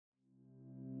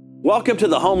Welcome to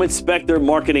the Home Inspector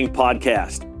Marketing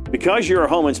Podcast. Because you're a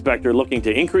home inspector looking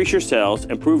to increase your sales,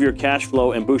 improve your cash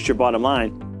flow, and boost your bottom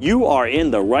line, you are in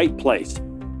the right place.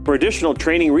 For additional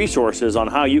training resources on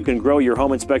how you can grow your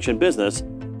home inspection business,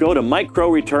 go to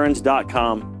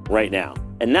microcroreturns.com right now.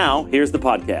 And now, here's the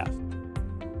podcast.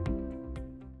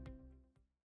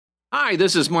 Hi,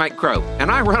 this is Mike Crow, and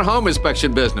I run a home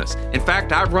inspection business. In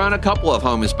fact, I've run a couple of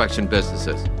home inspection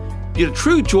businesses. The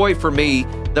true joy for me,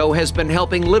 though, has been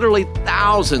helping literally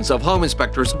thousands of home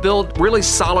inspectors build really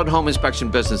solid home inspection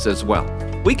businesses as well.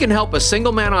 We can help a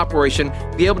single-man operation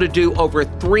be able to do over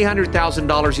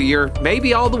 $300,000 a year,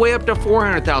 maybe all the way up to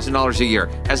 $400,000 a year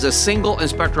as a single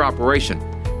inspector operation.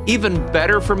 Even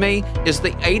better for me is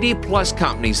the 80-plus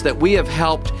companies that we have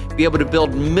helped be able to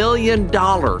build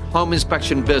million-dollar home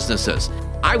inspection businesses.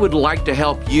 I would like to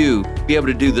help you be able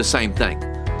to do the same thing.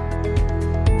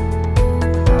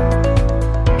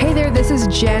 Hey there, this is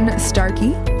Jen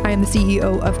Starkey. I am the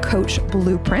CEO of Coach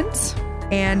Blueprints,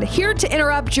 and here to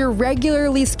interrupt your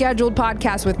regularly scheduled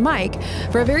podcast with Mike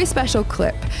for a very special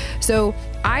clip. So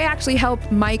I actually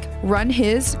help Mike run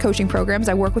his coaching programs.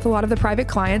 I work with a lot of the private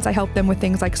clients. I help them with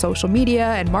things like social media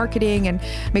and marketing and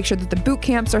make sure that the boot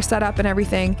camps are set up and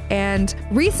everything. And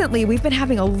recently we've been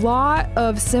having a lot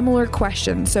of similar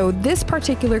questions. So this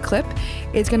particular clip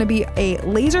is going to be a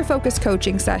laser focused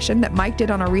coaching session that Mike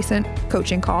did on a recent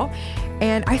coaching call.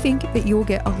 And I think that you will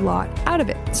get a lot out of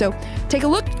it. So take a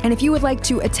look. And if you would like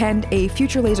to attend a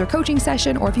future laser coaching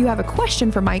session, or if you have a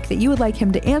question for Mike that you would like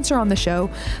him to answer on the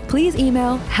show, please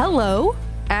email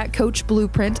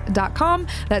hello@coachblueprint.com.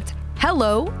 That's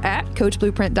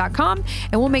hello@coachblueprint.com.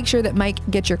 And we'll make sure that Mike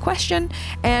gets your question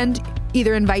and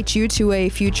either invite you to a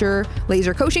future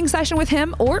laser coaching session with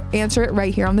him or answer it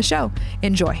right here on the show.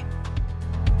 Enjoy.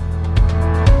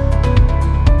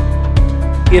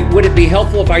 Would it be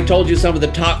helpful if I told you some of the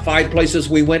top 5 places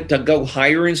we went to go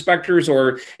hire inspectors,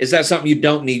 or is that something you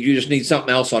don't need? You just need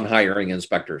something else on hiring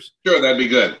inspectors? Sure, that'd be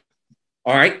good.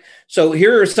 All right. So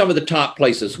here are some of the top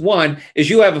places. One is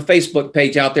you have a Facebook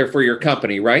page out there for your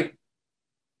company, right?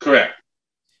 Correct.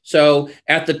 So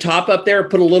at the top up there,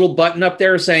 put a little button up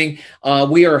there saying,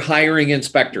 we are hiring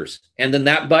inspectors. And then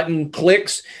that button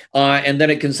clicks, and then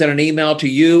it can send an email to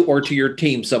you or to your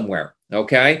team somewhere.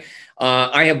 Okay.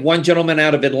 I have one gentleman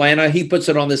out of Atlanta. He puts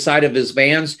it on the side of his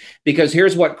vans because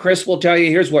here's what Chris will tell you.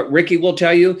 Here's what Ricky will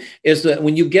tell you is that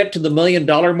when you get to the $1 million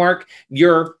mark,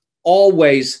 you're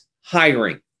always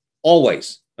hiring,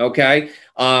 always. Okay.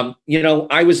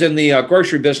 I was in the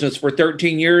grocery business for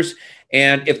 13 years.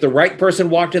 And if the right person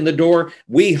walked in the door,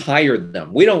 we hired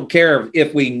them. We don't care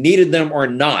if we needed them or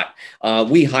not.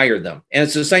 We hired them. And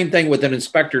it's the same thing with an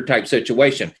inspector type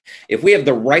situation. If we have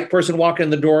the right person walking in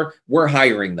the door, we're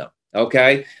hiring them.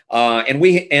 Okay.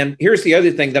 And here's the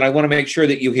other thing that I want to make sure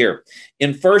that you hear.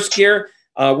 In first gear,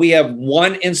 we have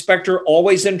 1 inspector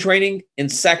always in training. In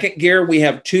second gear, we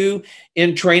have 2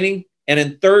 in training. And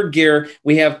in third gear,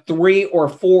 we have 3 or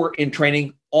 4 in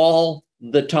training all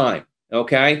the time.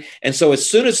 Okay. And so as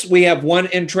soon as we have 1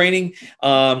 in training,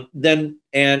 and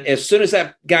as soon as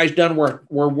that guy's done,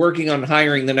 we're working on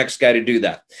hiring the next guy to do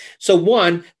that. So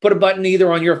 1, put a button either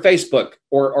on your Facebook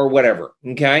or whatever.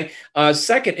 Okay.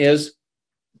 Second is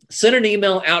send an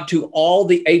email out to all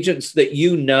the agents that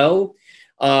you know.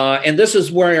 And this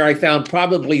is where I found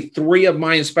probably 3 of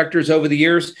my inspectors over the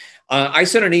years. I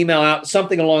sent an email out,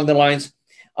 something along the lines,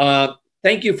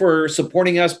 thank you for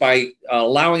supporting us by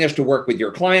allowing us to work with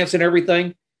your clients and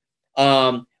everything.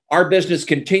 Our business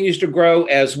continues to grow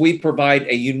as we provide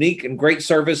a unique and great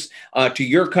service to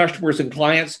your customers and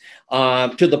clients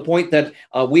to the point that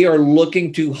we are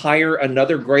looking to hire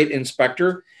another great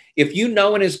inspector. If you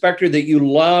know an inspector that you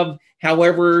love,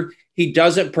 however, he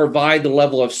doesn't provide the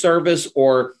level of service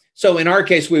so in our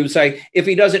case, we would say, if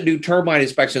he doesn't do termite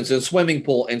inspections and swimming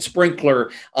pool and sprinkler,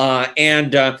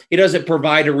 and he doesn't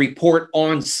provide a report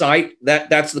on site,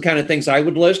 that's the kind of things I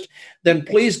would list, then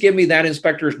please give me that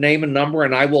inspector's name and number,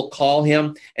 and I will call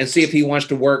him and see if he wants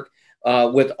to work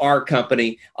with our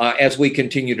company as we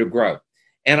continue to grow.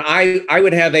 And I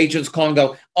would have agents call and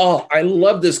go, oh, I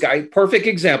love this guy. Perfect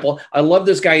example. I love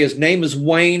this guy. His name is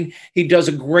Wayne. He does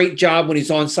a great job when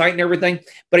he's on site and everything,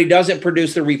 but he doesn't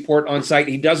produce the report on site.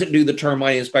 He doesn't do the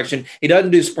termite inspection. He doesn't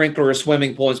do sprinkler or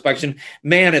swimming pool inspection.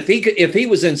 Man, if he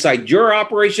was inside your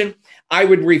operation, I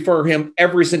would refer him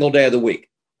every single day of the week.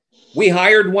 We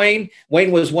hired Wayne.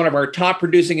 Wayne was one of our top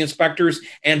producing inspectors,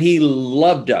 and he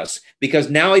loved us because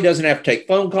now he doesn't have to take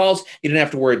phone calls. He didn't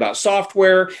have to worry about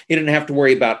software. He didn't have to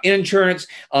worry about insurance.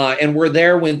 And we're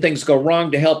there when things go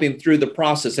wrong to help him through the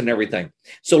process and everything.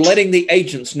 So letting the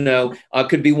agents know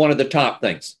could be one of the top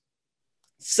things.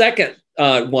 Second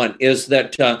one is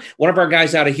that one of our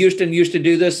guys out of Houston used to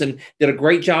do this and did a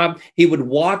great job. He would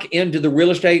walk into the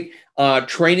real estate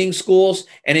training schools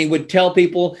and he would tell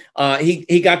people,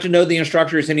 he got to know the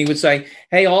instructors and he would say,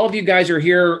 hey, all of you guys are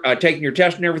here taking your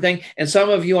test and everything. And some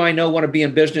of you I know want to be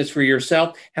in business for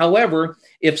yourself. However,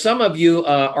 if some of you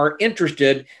are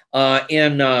interested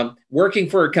in working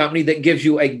for a company that gives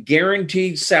you a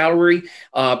guaranteed salary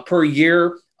per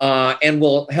year, and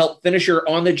will help finish your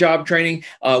on-the-job training,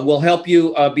 will help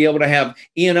you be able to have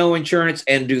E&O insurance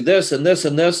and do this and this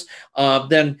and this,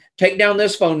 then take down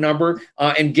this phone number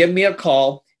and give me a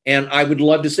call, and I would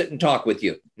love to sit and talk with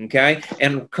you, okay?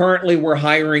 And currently we're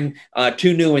hiring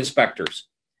 2 new inspectors.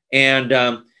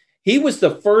 And he was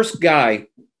the first guy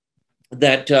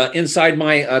that inside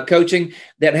my coaching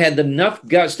that had enough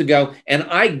guts to go, and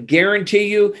I guarantee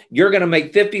you, you're going to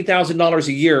make $50,000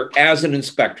 a year as an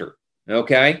inspector.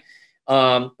 Okay.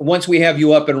 Once we have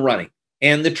you up and running.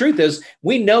 And the truth is,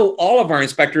 we know all of our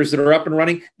inspectors that are up and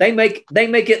running, they make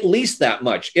at least that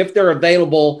much if they're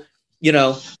available,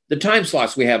 the time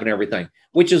slots we have and everything,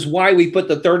 which is why we put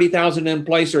the 30,000 in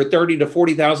place or 30 to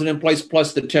 40,000 in place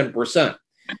plus the 10%.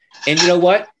 And you know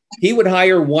what? He would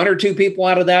hire 1 or 2 people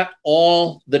out of that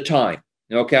all the time.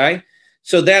 Okay.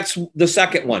 So that's the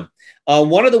second one.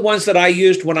 One of the ones that I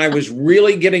used when I was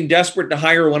really getting desperate to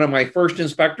hire one of my first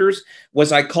inspectors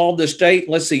was I called the state.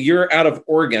 Let's see, you're out of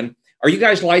Oregon. Are you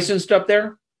guys licensed up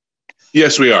there?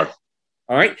 Yes, we are.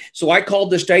 All right. So I called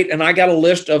the state and I got a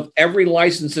list of every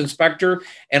licensed inspector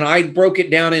and I broke it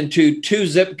down into 2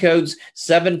 zip codes,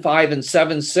 75 and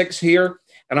 76 here.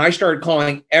 And I started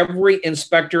calling every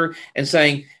inspector and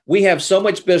saying, we have so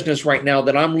much business right now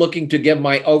that I'm looking to give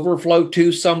my overflow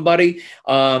to somebody.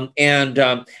 And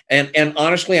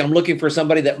honestly, I'm looking for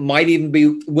somebody that might even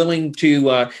be willing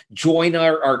to join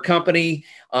our company.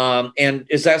 And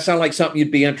does that sound like something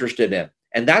you'd be interested in?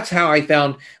 And that's how I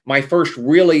found my first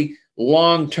really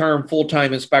long-term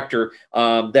full-time inspector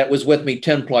that was with me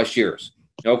 10 plus years.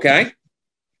 Okay?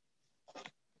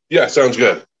 Yeah, sounds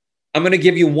good. I'm going to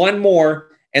give you one more.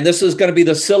 And this is going to be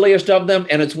the silliest of them.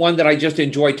 And it's one that I just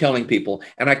enjoy telling people.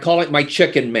 And I call it my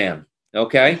chicken man.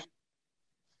 Okay.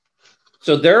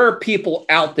 So there are people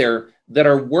out there that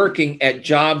are working at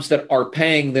jobs that are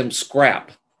paying them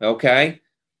scrap. Okay.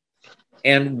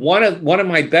 And one of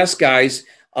my best guys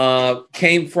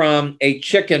came from a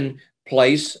chicken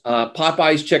place,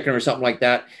 Popeye's Chicken or something like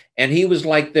that. And he was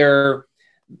like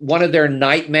one of their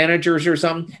night managers or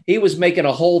something. He was making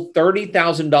a whole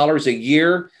 $30,000 a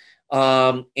year.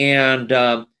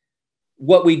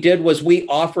 What we did was we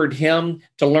offered him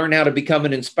to learn how to become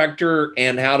an inspector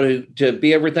and how to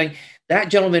be everything. That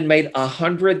gentleman made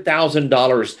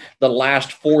 $100,000 the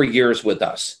last 4 years with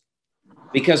us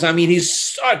because, he's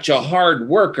such a hard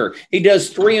worker. He does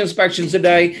 3 inspections a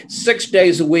day, 6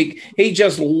 days a week. He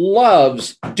just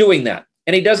loves doing that.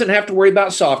 And he doesn't have to worry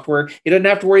about software. He doesn't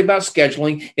have to worry about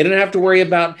scheduling. He doesn't have to worry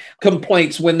about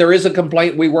complaints. When there is a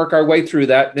complaint, we work our way through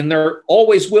that. And there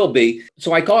always will be.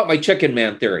 So I call it my chicken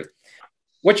man theory.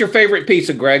 What's your favorite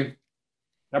pizza, Greg?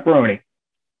 Pepperoni.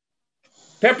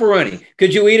 Pepperoni.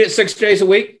 Could you eat it 6 days a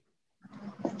week?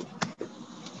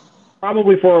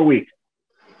 Probably for a week.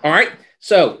 All right.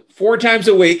 So 4 times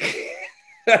a week,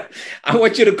 I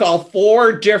want you to call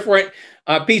 4 different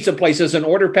pizza places and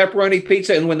order pepperoni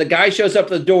pizza. And when the guy shows up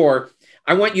at the door,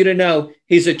 I want you to know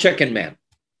he's a chicken man.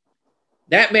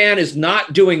 That man is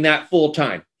not doing that full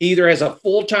time. He either has a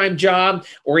full-time job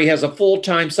or he has a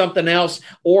full-time something else,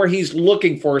 or he's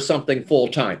looking for something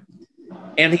full-time.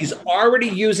 And he's already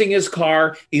using his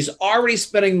car. He's already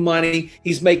spending money.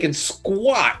 He's making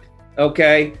squat,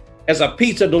 okay, as a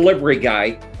pizza delivery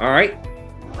guy, all right?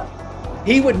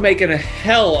 He would make a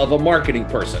hell of a marketing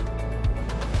person.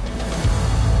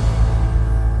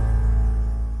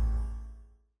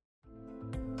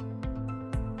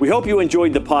 We hope you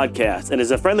enjoyed the podcast. And as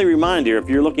a friendly reminder, if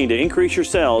you're looking to increase your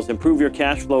sales, improve your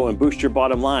cash flow, and boost your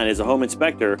bottom line as a home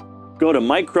inspector, go to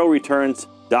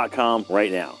MikeCrowReturns.com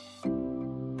right now.